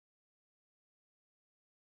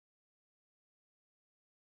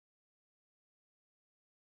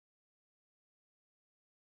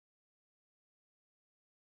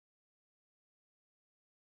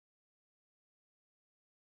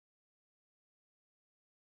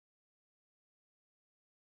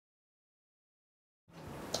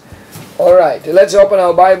All right, let's open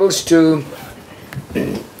our Bibles to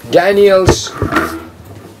Daniel's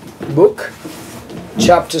book,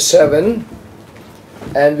 chapter 7,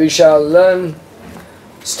 and we shall learn,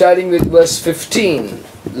 starting with verse 15,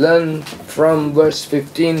 learn from verse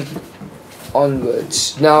 15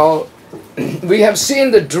 onwards. Now, we have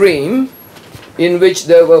seen the dream in which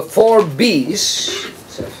there were 4 beasts.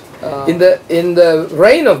 In the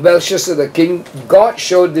reign of Belshazzar the king, God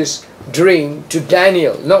showed this dream to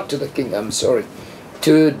Daniel, not to the king, I'm sorry,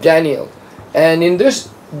 to Daniel. And in this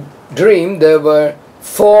dream there were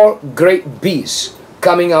 4 great beasts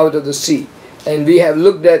coming out of the sea, and we have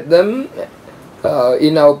looked at them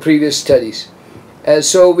in our previous studies. And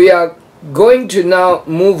so we are going to now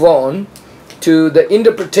move on to the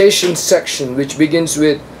interpretation section, which begins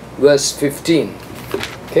with verse 15.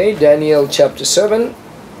 Okay, Daniel chapter 7.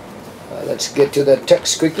 Let's get to the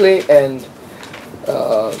text quickly, and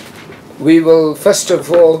we will first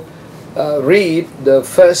of all read the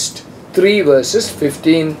first 3 verses,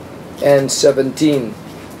 15 and 17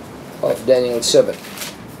 of Daniel 7.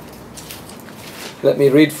 Let me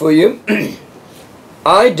read for you.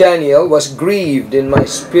 I, Daniel, was grieved in my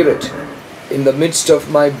spirit in the midst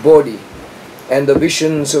of my body, and the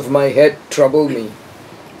visions of my head troubled me.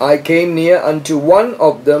 I came near unto one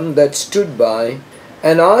of them that stood by,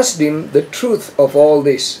 and asked him the truth of all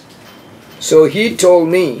this. So he told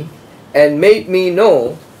me, and made me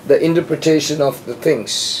know the interpretation of the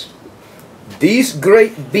things. These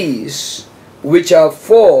great beasts, which are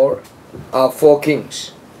 4 kings,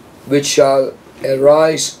 which shall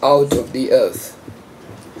arise out of the earth.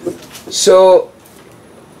 So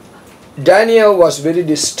Daniel was very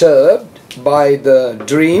disturbed by the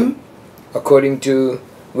dream. According to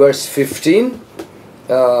verse 15,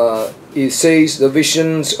 he says, the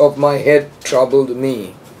visions of my head troubled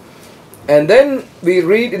me. And then we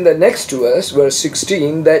read in the next verse, verse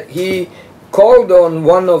 16, that he called on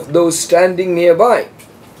one of those standing nearby,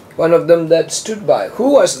 one of them that stood by.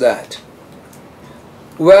 Who was that?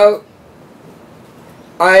 Well,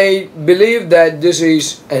 I believe that this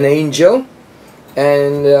is an angel,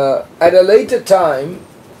 and at a later time,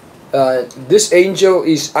 this angel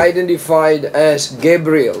is identified as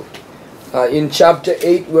Gabriel. In chapter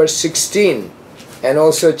 8 verse 16 and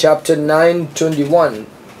also chapter 9 21,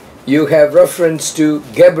 you have reference to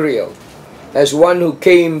Gabriel as one who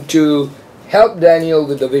came to help Daniel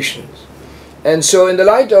with the visions. And so in the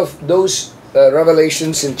light of those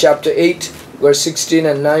revelations in chapter 8 verse 16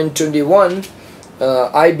 and 9 21,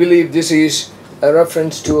 I believe this is a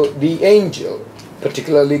reference to the angel,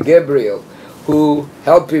 particularly Gabriel, who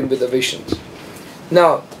helped him with the visions.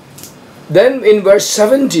 Now, then in verse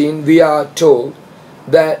 17 we are told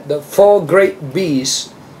that the 4 great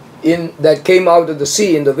beasts that came out of the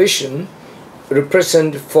sea in the vision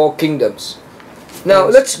represent 4 kingdoms. Now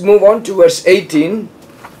let's move on to verse 18.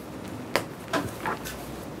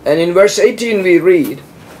 And in verse 18 we read,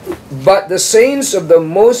 but the saints of the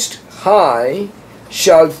Most High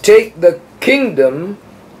shall take the kingdom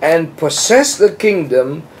and possess the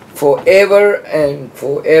kingdom forever and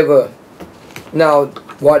forever. Now,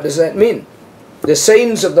 what does that mean? The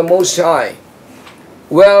saints of the Most High.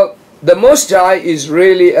 Well, the Most High is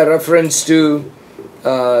really a reference to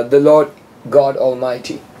the Lord God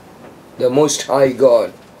Almighty, the Most High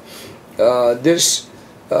God. This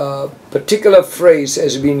particular phrase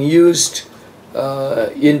has been used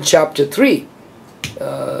in chapter 3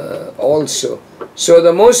 also. So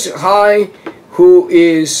the Most High, who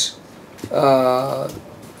is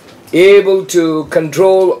able to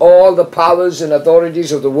control all the powers and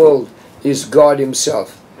authorities of the world, is God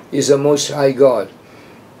Himself, is the Most High God.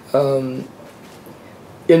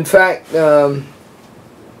 In fact, in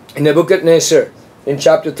Nebuchadnezzar, in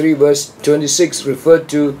chapter 3 verse 26, referred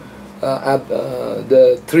to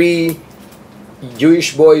the 3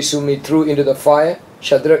 Jewish boys whom he threw into the fire,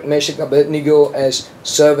 Shadrach, Meshach, Abednego, as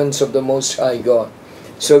servants of the Most High God.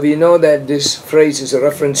 So we know that this phrase is a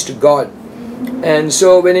reference to God. And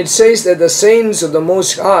so when it says that the saints of the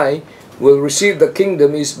Most High will receive the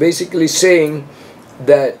kingdom, is basically saying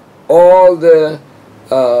that all the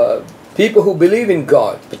people who believe in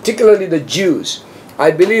God, particularly the Jews,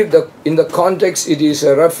 I believe that in the context it is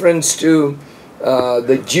a reference to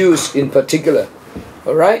the Jews in particular.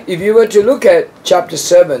 Alright, if you were to look at chapter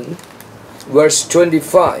 7 verse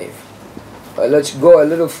 25, let's go a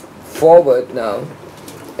little forward now.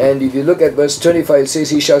 And if you look at verse 25, it says,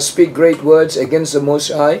 he shall speak great words against the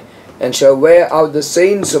Most High, and shall wear out the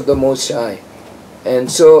saints of the Most High. And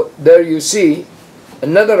so there you see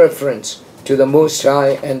another reference to the Most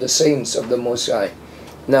High and the saints of the Most High.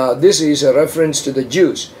 Now this is a reference to the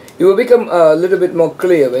Jews. It will become a little bit more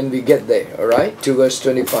clear when we get there, alright, to verse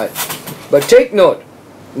 25. But take note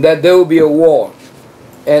that there will be a war.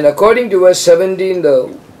 And according to verse 17,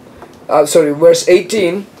 verse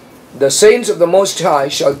 18, the saints of the Most High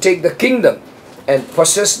shall take the kingdom and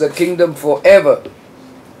possess the kingdom forever.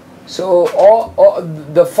 So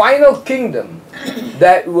the final kingdom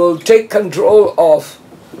that will take control of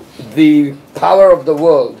the power of the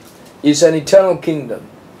world is an eternal kingdom.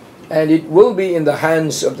 And it will be in the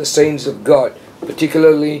hands of the saints of God,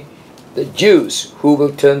 particularly the Jews who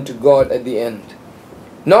will turn to God at the end.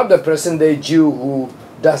 Not the present day Jew who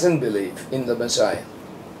doesn't believe in the Messiah,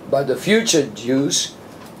 but the future Jews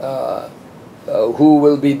who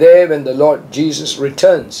will be there when the Lord Jesus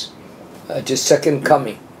returns at His second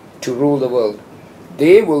coming to rule the world.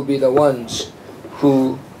 They will be the ones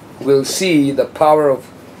who will see the power of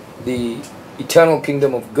the eternal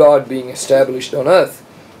kingdom of God being established on earth.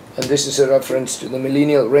 And this is a reference to the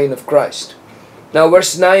millennial reign of Christ. Now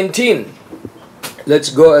verse 19. Let's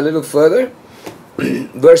go a little further.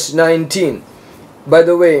 Verse 19. By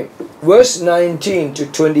the way, verse 19 to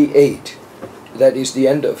 28, that is the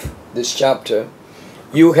end of this chapter,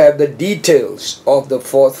 you have the details of the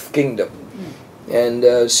fourth kingdom.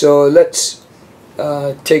 And so let's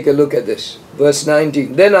take a look at this. Verse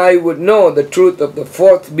 19. Then I would know the truth of the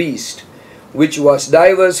fourth beast, which was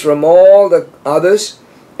diverse from all the others,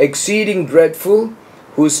 exceeding dreadful,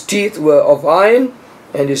 whose teeth were of iron,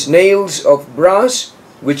 and his nails of brass,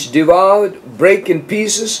 which devoured, brake in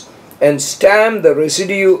pieces, and stamped the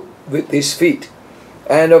residue with his feet,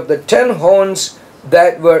 and of the 10 horns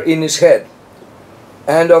that were in his head,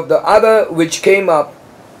 and of the other which came up,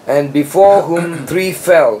 and before whom 3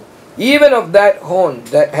 fell, even of that horn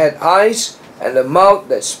that had eyes, and a mouth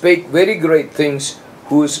that spake very great things,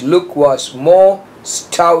 whose look was more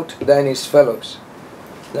stout than his fellows.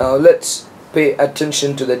 Now let's pay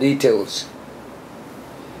attention to the details.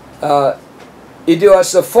 It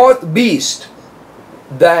was the fourth beast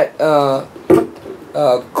that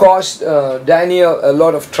caused Daniel a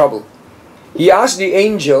lot of trouble. He asked the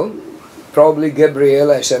angel, probably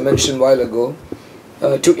Gabriel, as I mentioned a while ago,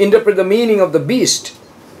 to interpret the meaning of the beast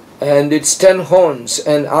and its 10 horns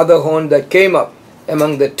and other horn that came up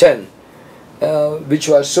among the 10, which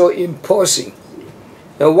was so imposing.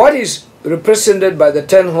 Now what is represented by the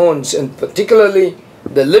 10 horns, and particularly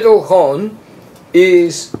the little horn,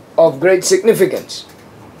 is of great significance.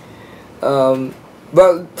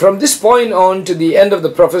 Well, from this point on to the end of the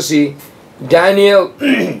prophecy, Daniel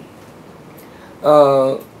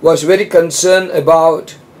was very concerned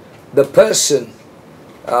about the person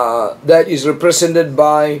that is represented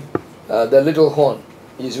by the little horn.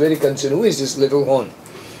 He is very concerned, who is this little horn?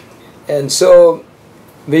 And so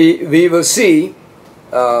we will see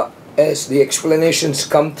as the explanations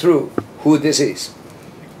come through who this is.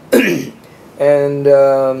 And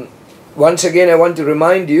once again I want to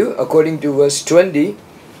remind you, according to verse 20,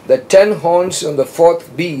 the 10 horns on the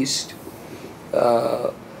fourth beast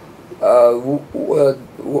were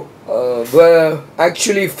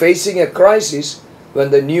actually facing a crisis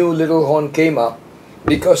when the new little horn came up,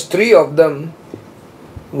 because 3 of them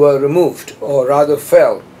were removed, or rather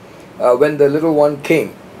fell, when the little one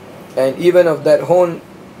came. And even of that horn,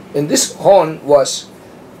 and this horn was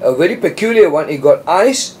a very peculiar one. It got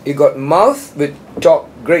eyes, it got mouth which talk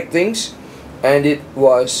great things, and it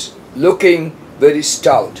was looking very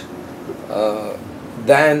stout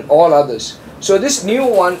than all others. So this new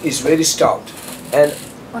one is very stout. And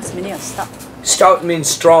what's the meaning of stout? Stout means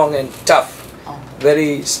strong and tough. Oh.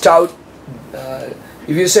 Very stout.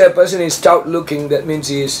 If you say a person is stout looking, that means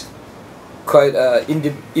he is quite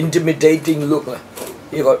intimidating look.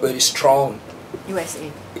 He got very strong.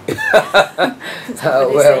 USA.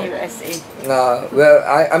 Well, USA.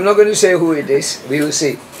 I'm not going to say who it is. We will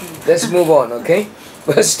see. Let's move on, okay?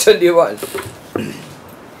 Verse 21.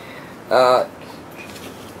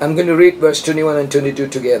 I'm going to read verse 21 and 22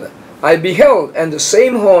 together. I beheld, and the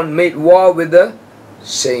same horn made war with the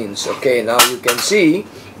saints. Okay, now you can see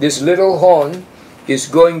this little horn is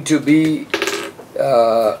going to be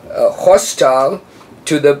hostile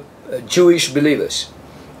to the Jewish believers.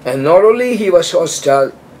 And not only he was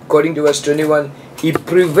hostile, according to verse 21, he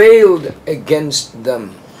prevailed against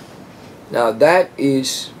them. Now that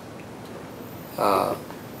is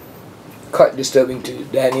quite disturbing to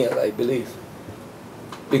Daniel, I believe.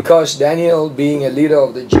 Because Daniel, being a leader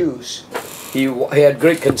of the Jews, he had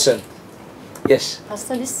great concern. Yes?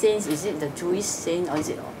 Pastor, this saints, is it the Jewish saint, or is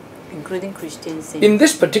it including Christian saints? In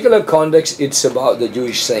this particular context, it's about the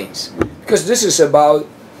Jewish saints. Because this is about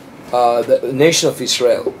the nation of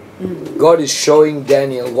Israel. God is showing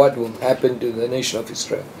Daniel what will happen to the nation of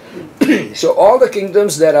Israel. So all the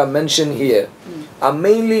kingdoms that are mentioned here are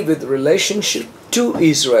mainly with relationship to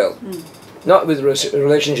Israel. Not with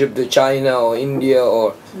relationship to China or India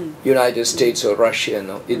or United States or Russia.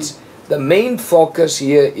 No, it's the main focus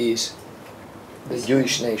here is the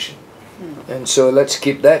Jewish nation, and so let's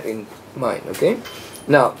keep that in mind. Okay.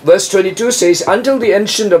 Now, verse 22 says, "Until the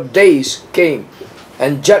Ancient of Days came,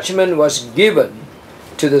 and judgment was given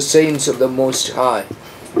to the saints of the Most High."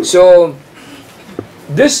 So,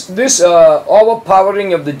 this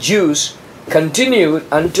overpowering of the Jews continued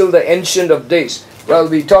until the Ancient of Days. Well,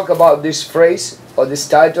 we talked about this phrase or this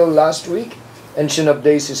title last week. Ancient of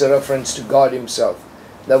Days is a reference to God Himself,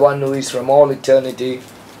 the one who is from all eternity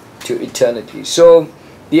to eternity. So,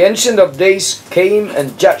 the Ancient of Days came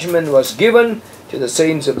and judgment was given to the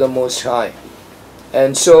saints of the Most High.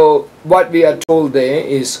 And so, what we are told there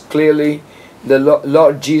is clearly the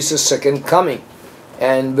Lord Jesus' second coming,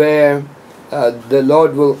 and where the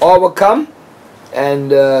Lord will overcome,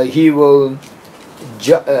 and He will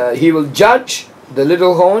judge the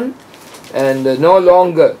little horn, and no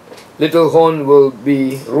longer little horn will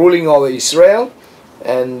be ruling over Israel,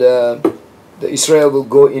 and the Israel will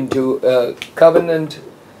go into a covenant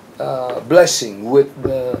blessing with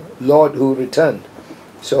the Lord who returned.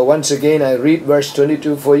 So once again I read verse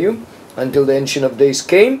 22 for you. "Until the Ancient of Days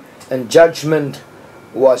came, and judgment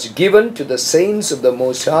was given to the saints of the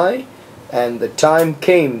Most High, and the time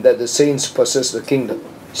came that the saints possess the kingdom."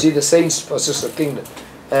 See, the saints possess the kingdom.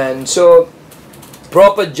 And so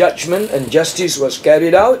proper judgment and justice was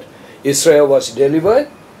carried out. Israel was delivered.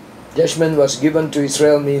 Judgment was given to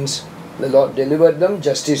Israel means the Lord delivered them.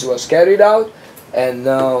 Justice was carried out, and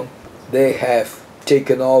now they have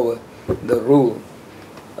taken over the rule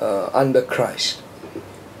under Christ.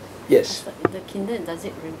 Yes? The kingdom, does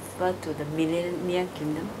it refer to the millennial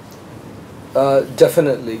kingdom?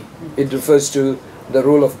 Definitely. It refers to the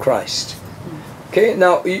rule of Christ. Okay,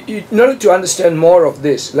 now in order to understand more of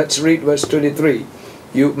this, let's read verse 23.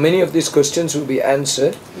 Many of these questions will be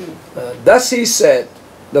answered. "Thus He said,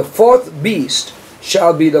 the fourth beast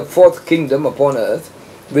shall be the fourth kingdom upon earth,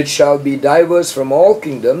 which shall be diverse from all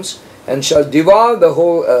kingdoms, and shall devour the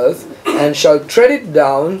whole earth, and shall tread it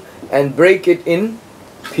down, and break it in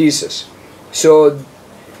pieces." So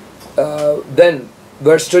then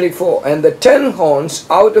verse 24, "And the 10 horns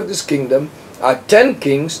out of this kingdom are 10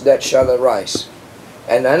 kings that shall arise,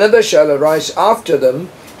 and another shall arise after them,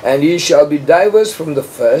 and he shall be diverse from the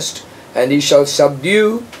first, and he shall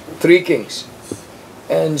subdue 3 kings."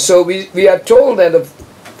 And so we are told that the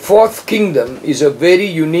fourth kingdom is a very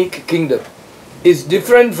unique kingdom. It's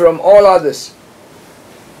different from all others.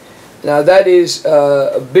 Now that is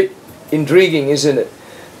a bit intriguing, isn't it?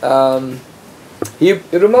 You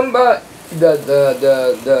remember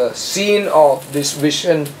the scene of this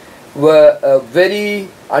vision where a very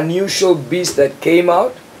unusual beast that came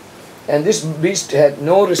out, and this beast had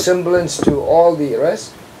no resemblance to all the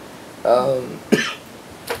rest.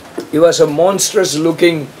 It was a monstrous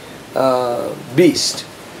looking beast,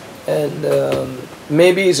 and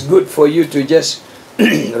maybe it's good for you to just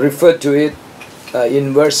refer to it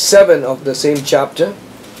in verse 7 of the same chapter.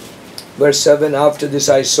 Verse 7, "After this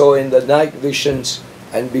I saw in the night visions,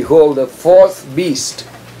 and behold, a fourth beast,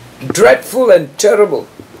 dreadful and terrible,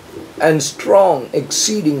 and strong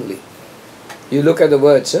exceedingly." You look at the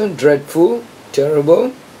words, dreadful,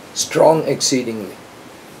 terrible, strong exceedingly,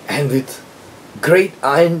 and with great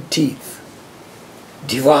iron teeth,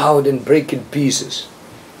 devoured and break in pieces,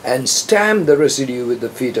 and stamped the residue with the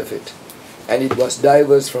feet of it. And it was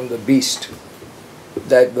diverse from the beast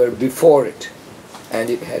that were before it, and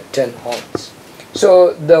it had 10 horns.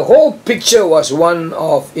 So the whole picture was one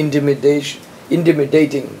of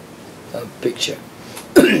intimidating picture.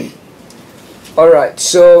 Alright,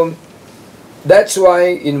 so that's why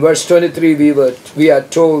in verse 23 we are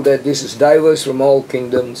told that this is diverse from all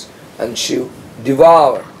kingdoms, and shall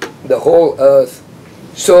devour the whole earth.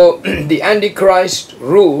 So the Antichrist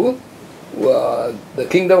rule, the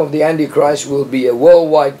kingdom of the Antichrist will be a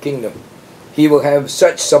worldwide kingdom. He will have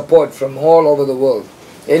such support from all over the world.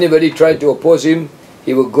 Anybody try to oppose him,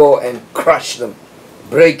 he will go and crush them,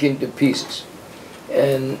 break into pieces.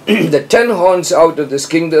 And the 10 horns out of this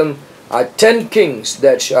kingdom are 10 kings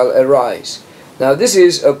that shall arise. Now this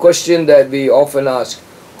is a question that we often ask: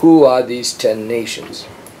 who are these 10 nations?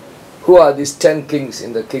 Who are these 10 kings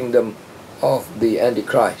in the kingdom of the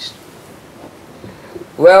Antichrist?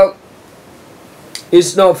 Well,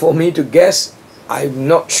 it's not for me to guess. I'm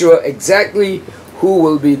not sure exactly who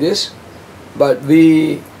will be this, but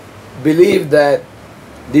we believe that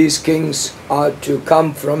these kings are to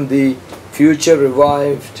come from the future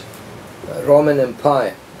revived Roman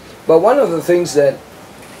Empire. But one of the things that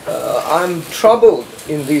I'm troubled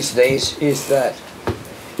in these days is that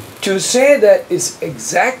to say that it's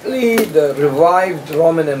exactly the revived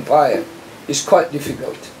Roman Empire is quite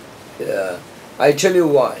difficult. I tell you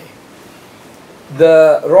why.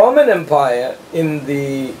 The Roman Empire, in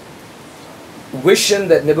the vision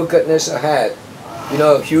that Nebuchadnezzar had, you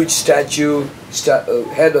know, huge statue,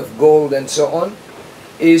 head of gold and so on,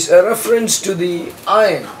 is a reference to the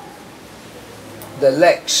iron, the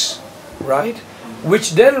legs, right?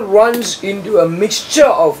 Which then runs into a mixture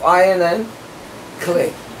of iron and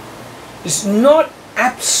clay. It's not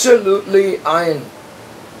absolutely iron.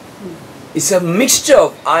 It's a mixture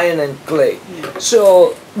of iron and clay.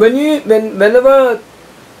 So whenever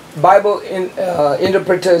Bible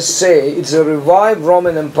interpreters say it's a revived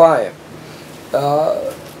Roman Empire,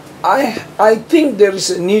 I think there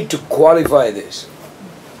is a need to qualify this.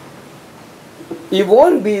 It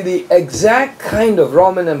won't be the exact kind of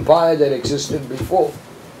Roman Empire that existed before.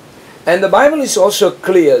 And the Bible is also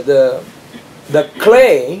clear, the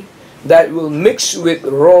clay that will mix with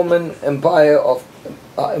Roman Empire of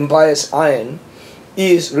Empire's iron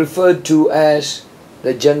is referred to as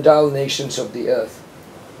the Gentile nations of the earth.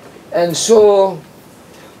 And so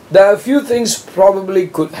there are a few things probably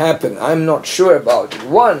could happen. I'm not sure about it.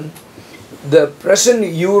 One, the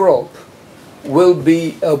present Europe will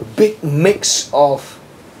be a big mix of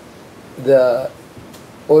the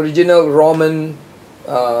original Roman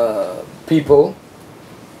people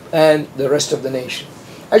and the rest of the nation.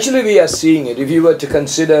 Actually, we are seeing it. If you were to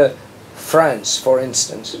consider France, for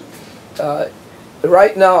instance,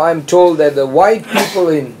 right now I'm told that the white people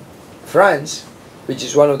in France, which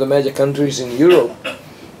is one of the major countries in Europe,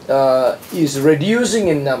 is reducing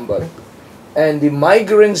in number, and the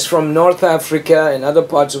migrants from North Africa and other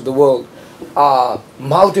parts of the world are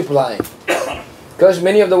multiplying, because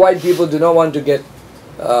many of the white people do not want to get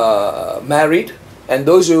married, and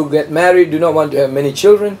those who get married do not want to have many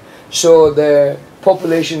children, so their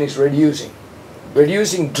population is reducing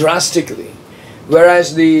drastically.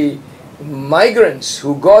 Whereas the migrants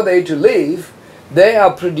who go there to live, they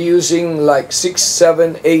are producing like 6,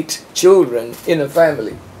 7, 8 children in a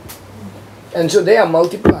family, and so they are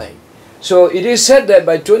multiplying. So it is said that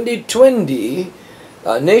by 2020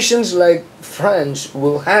 nations like France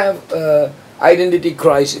will have an identity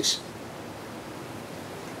crisis.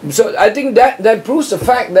 So I think that proves the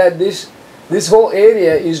fact that this whole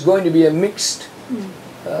area is going to be a mixed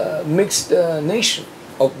nation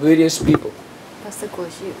of various people. Pastor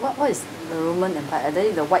Koshi, what is the Roman Empire? Are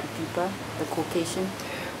they the white people, the Caucasian?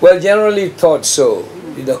 Well, generally thought so.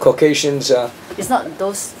 The Caucasians are... It's not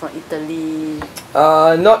those from Italy?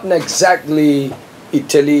 Not exactly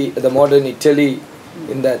Italy, the modern Italy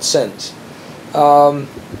in that sense. Well,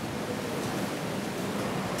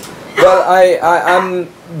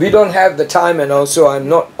 we don't have the time, and also I'm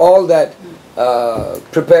not all that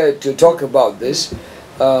prepared to talk about this.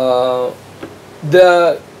 The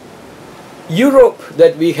Europe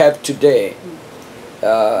that we have today,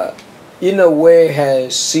 in a way,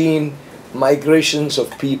 has seen migrations of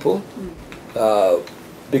people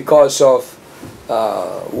because of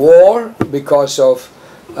war, because of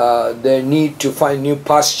their need to find new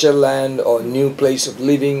pasture land or new place of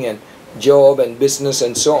living and job and business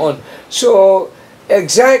and so on. So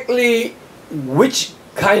exactly which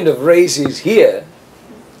kind of race is here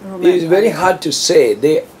is very hard to say.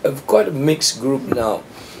 They have got a mixed group now.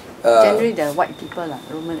 Generally, the white people,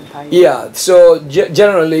 Roman Empire. Yeah, so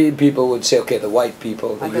generally people would say, okay, the white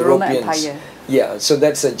people, the Europeans. Roman Empire. Yeah, so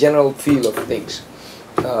that's a general feel of things.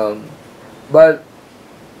 But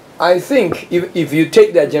I think if you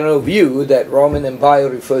take that general view that Roman Empire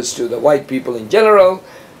refers to the white people in general,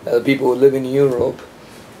 people who live in Europe,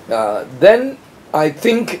 then I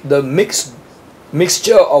think the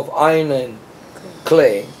mixture of iron and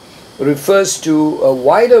clay refers to a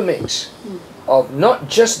wider mix of not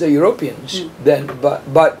just the Europeans,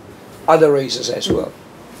 but other races as well.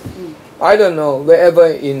 I don't know wherever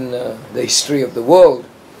in the history of the world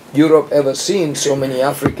Europe ever seen so many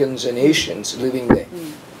Africans and Asians living there.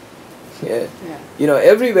 Yeah. You know,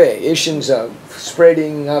 everywhere Asians are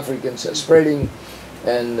spreading, Africans are spreading,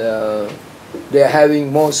 and they are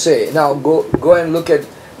having more say. Now go and look at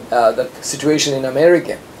the situation in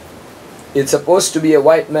America. It's supposed to be a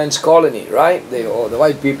white man's colony, right? Or the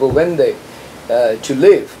white people went there to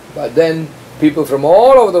live, but then people from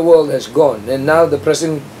all over the world has gone, and now the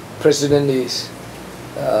present president is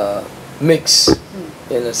mixed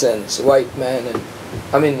in a sense. White man and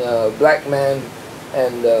black man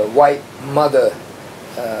and white mother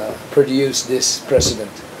produced this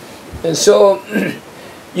president, and so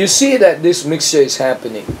you see that this mixture is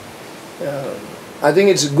happening. I think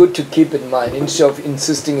it's good to keep in mind, instead of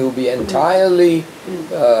insisting it will be entirely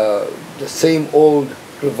the same old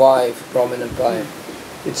revive Roman Empire.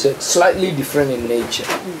 It's a slightly different in nature.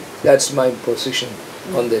 That's my position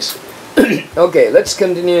on this. Okay, let's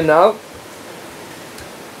continue now.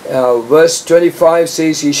 Verse 25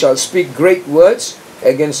 says, he shall speak great words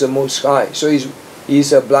against the Most High. So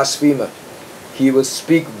he's a blasphemer. He will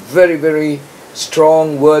speak very, very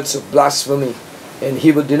strong words of blasphemy. And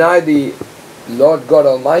he will deny the Lord God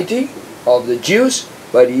Almighty of the Jews,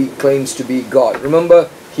 but he claims to be God. Remember,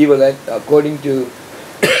 he will, according to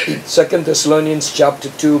 2 Thessalonians chapter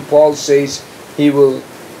 2, Paul says he will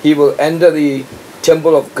enter the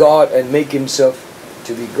temple of God and make himself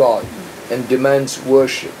to be God and demands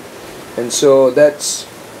worship. And so that's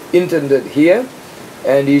intended here.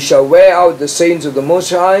 And he shall wear out the saints of the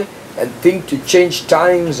Most High and think to change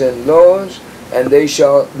times and laws, and they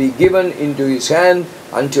shall be given into his hand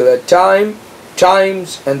until a time,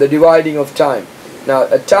 times, and the dividing of time. Now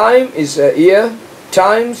a time is a year,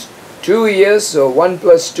 times 2 years, so 1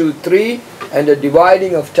 plus 2, 3, and the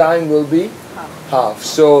dividing of time will be half.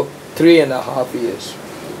 So 3.5 years.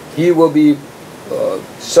 He will be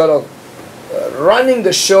running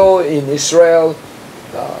the show in Israel,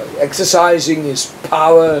 exercising his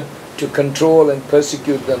power to control and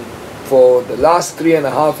persecute them for the last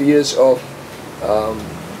 3.5 years of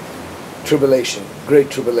tribulation, great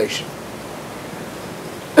tribulation.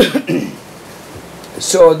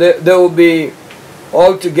 So there will be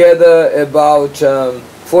altogether about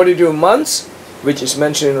 42 months, which is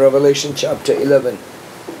mentioned in Revelation chapter 11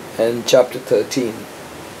 and chapter 13.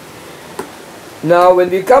 Now when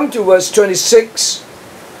we come to verse 26,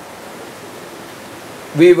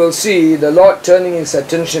 we will see the Lord turning his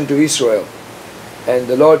attention to Israel. And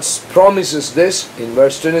the Lord promises this in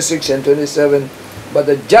verse 26 and 27, but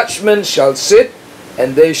the judgment shall sit,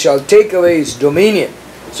 and they shall take away his dominion.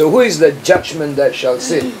 So who is the judgment that shall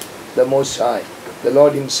sit? The Most High, the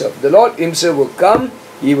Lord himself. The Lord himself will come,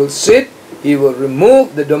 he will sit, he will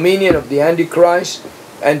remove the dominion of the Antichrist,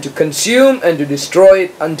 and to consume and to destroy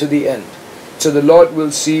it unto the end. So the Lord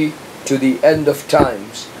will see to the end of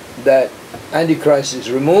times that Antichrist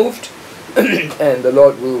is removed and the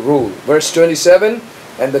Lord will rule. Verse 27,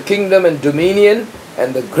 and the kingdom and dominion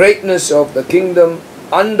and the greatness of the kingdom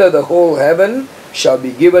under the whole heaven shall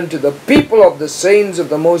be given to the people of the saints of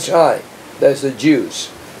the Most High, that's the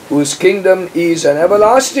Jews, whose kingdom is an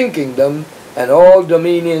everlasting kingdom, and all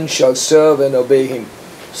dominion shall serve and obey him.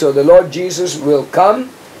 So the Lord Jesus will come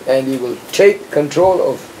and he will take control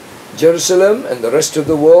of Jerusalem and the rest of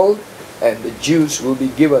the world, and the Jews will be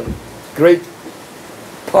given great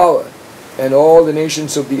power, and all the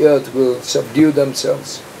nations of the earth will subdue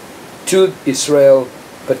themselves to Israel,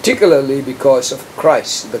 particularly because of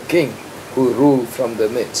Christ the King, who rule from the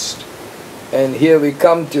midst. And here we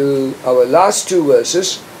come to our last two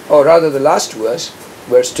verses, or rather the last verse,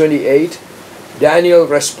 verse 28. Daniel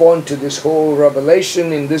responds to this whole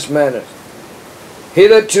revelation in this manner.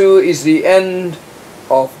 Hitherto is the end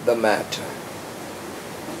of the matter.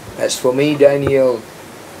 As for me, Daniel,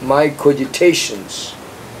 my cogitations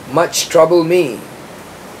much trouble me,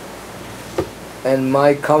 and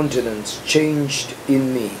my countenance changed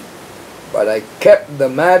in me. But I kept the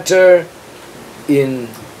matter in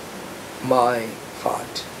my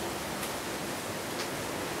heart.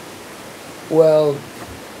 Well,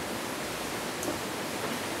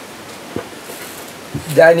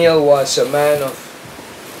 Daniel was a man of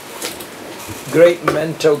great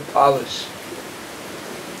mental powers.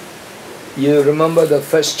 You remember the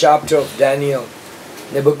first chapter of Daniel.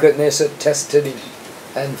 Nebuchadnezzar tested him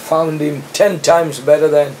and found him 10 times better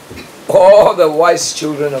than all the wise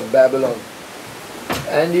children of Babylon.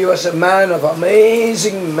 And he was a man of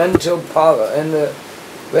amazing mental power. And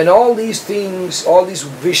when all these things, all these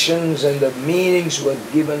visions and the meanings were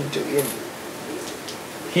given to him,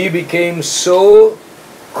 he became so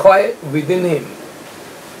quiet within him.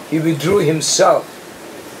 He withdrew himself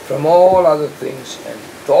from all other things and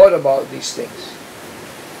thought about these things.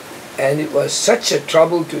 And it was such a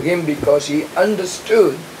trouble to him because he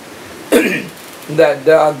understood that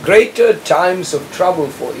there are greater times of trouble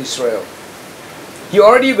for Israel. He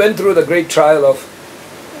already went through the great trial of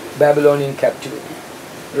Babylonian captivity.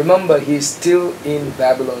 Remember, he is still in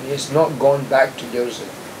Babylon. He has not gone back to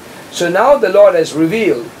Jerusalem. So now the Lord has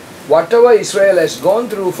revealed whatever Israel has gone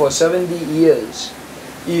through for 70 years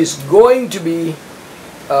is going to be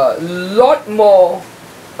a lot more,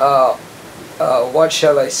 what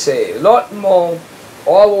shall I say, a lot more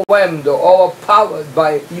overwhelmed or overpowered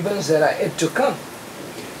by events that are yet to come.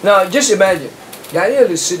 Now just imagine, Daniel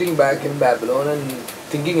is sitting back in Babylon and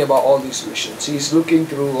thinking about all these visions. He's looking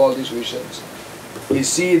through all these visions. You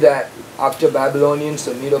see that after Babylonians,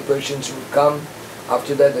 the Medo-Persians would come.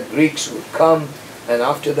 After that, the Greeks would come. And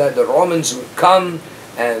after that, the Romans would come.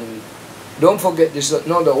 And don't forget, this is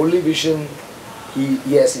not the only vision he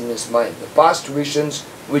has in his mind. The past visions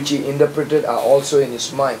which he interpreted are also in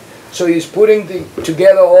his mind. So he's putting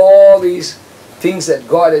together all these things that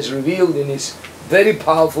God has revealed in his very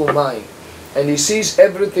powerful mind. And he sees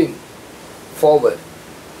everything forward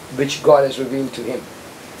which God has revealed to him.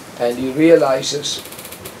 And he realizes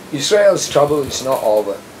Israel's trouble is not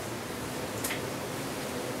over.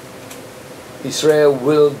 Israel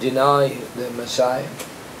will deny the Messiah,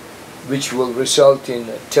 which will result in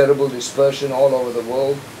a terrible dispersion all over the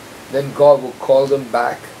world. Then God will call them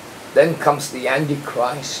back. Then comes the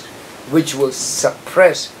Antichrist, which will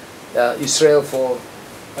suppress Israel for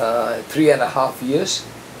 3.5 years,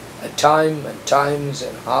 a time and times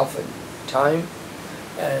and half a time.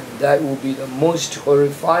 And that will be the most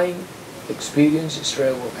horrifying experience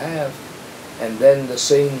Israel will have. And then the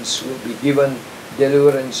saints will be given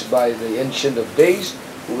deliverance by the Ancient of Days,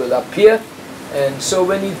 who will appear. And so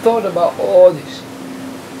when he thought about all this,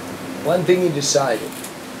 one thing he decided,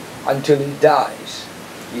 until he dies,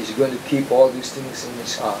 he's going to keep all these things in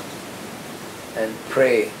his heart and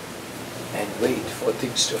pray and wait for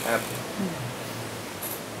things to happen.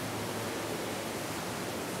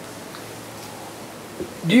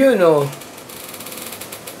 Do you know,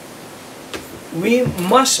 we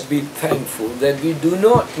must be thankful that we do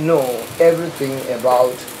not know everything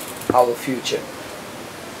about our future.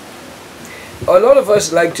 A lot of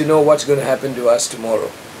us like to know what's going to happen to us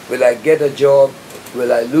tomorrow. Will I get a job?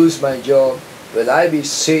 Will I lose my job? Will I be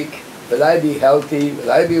sick? Will I be healthy?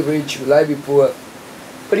 Will I be rich? Will I be poor?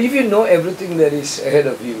 But if you know everything that is ahead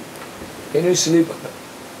of you, can you sleep?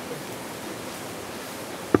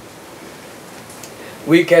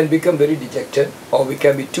 We can become very dejected, or we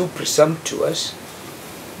can be too presumptuous.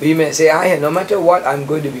 We may say, no matter what, I'm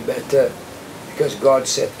going to be better because God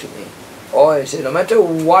said to me. Or I say, no matter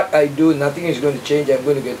what I do, nothing is going to change, I'm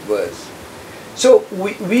going to get worse. So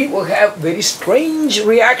we will have very strange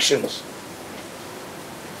reactions.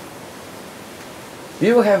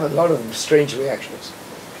 We will have a lot of strange reactions.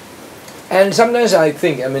 And sometimes I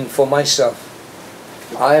think, for myself,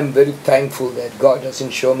 I am very thankful that God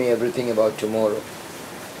doesn't show me everything about tomorrow.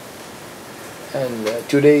 And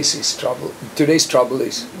today's trouble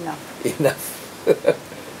is enough.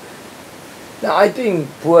 Now I think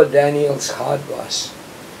poor Daniel's heart was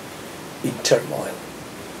in turmoil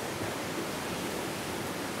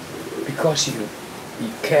because he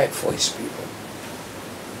cared for his people.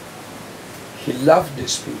 He loved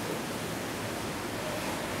his people.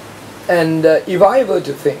 And if I were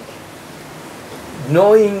to think,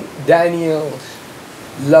 knowing Daniel's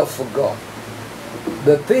love for God,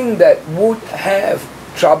 the thing that would have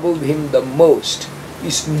troubled him the most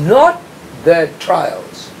is not their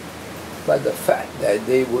trials, but the fact that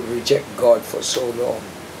they would reject God for so long.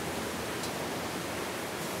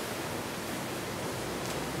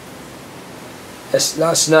 As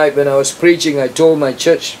last night when I was preaching, I told my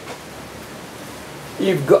church,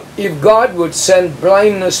 if God would send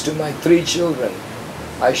blindness to my 3 children,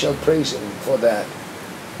 I shall praise Him for that.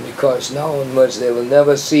 Because now onwards they will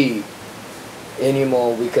never see any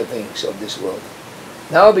more wicked things of this world.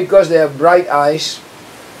 Now because they have bright eyes,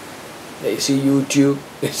 they see YouTube,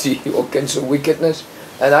 they see all kinds of wickedness,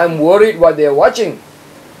 and I'm worried what they are watching.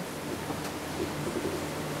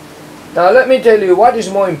 Now let me tell you, what is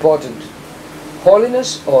more important?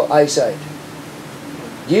 Holiness or eyesight?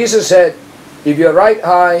 Jesus said, if your right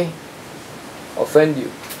eye offend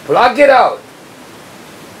you, pluck it out.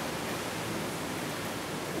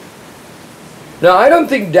 Now I don't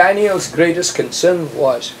think Daniel's greatest concern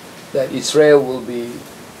was that Israel will be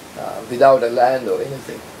without a land or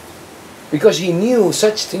anything. Because he knew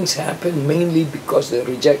such things happen mainly because they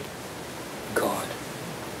reject God.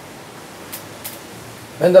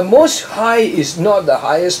 And the Most High is not the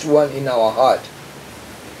highest one in our heart.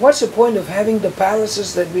 What's the point of having the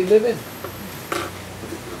palaces that we live in?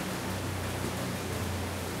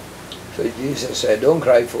 So Jesus said, don't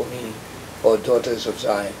cry for me, O daughters of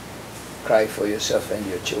Zion. Cry for yourself and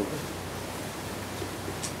your children.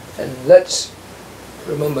 And let's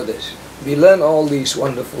remember this. We learn all these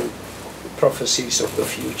wonderful prophecies of the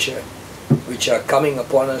future, which are coming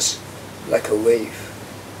upon us like a wave,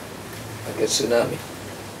 like a tsunami,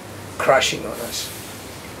 crashing on us.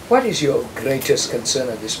 What is your greatest concern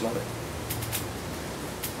at this moment?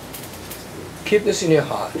 Keep this in your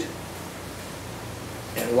heart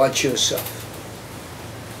and watch yourself.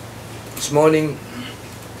 This morning,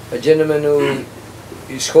 a gentleman who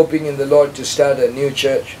is hoping in the Lord to start a new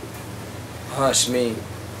church asked me,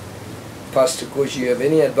 Pastor Coach, you have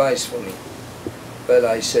any advice for me? Well,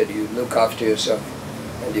 I said, you look after yourself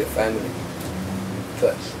and your family.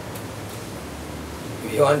 first.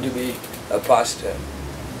 If you want to be a pastor,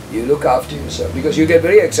 you look after yourself, because you get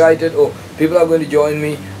very excited. Oh, people are going to join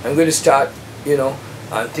me. I'm going to start,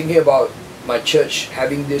 I'm thinking about my church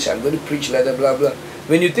having this. I'm going to preach letter, blah, blah.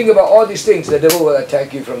 When you think about all these things, the devil will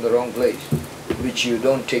attack you from the wrong place, which you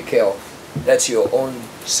don't take care of. That's your own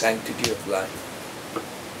sanctity of life.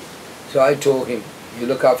 So I told him, you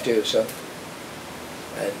look after yourself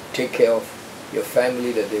and take care of your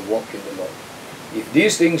family, that they walk in the Lord. If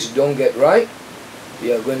these things don't get right,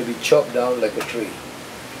 you are going to be chopped down like a tree.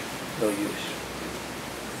 No use.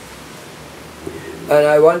 And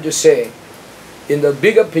I want to say, in the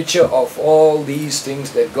bigger picture of all these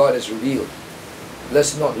things that God has revealed,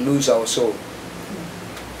 let's not lose our soul.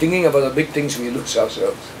 Thinking about the big things, we lose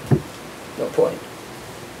ourselves. No point.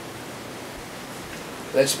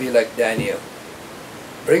 Let's be like Daniel.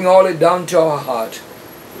 Bring all it down to our heart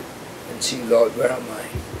and see, Lord, where am I?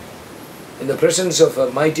 In the presence of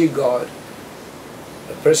a mighty God,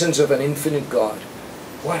 the presence of an infinite God,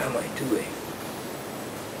 what am I doing?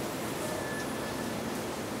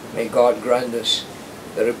 May God grant us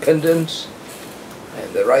the repentance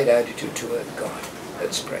and the right attitude toward God.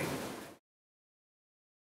 Let's pray.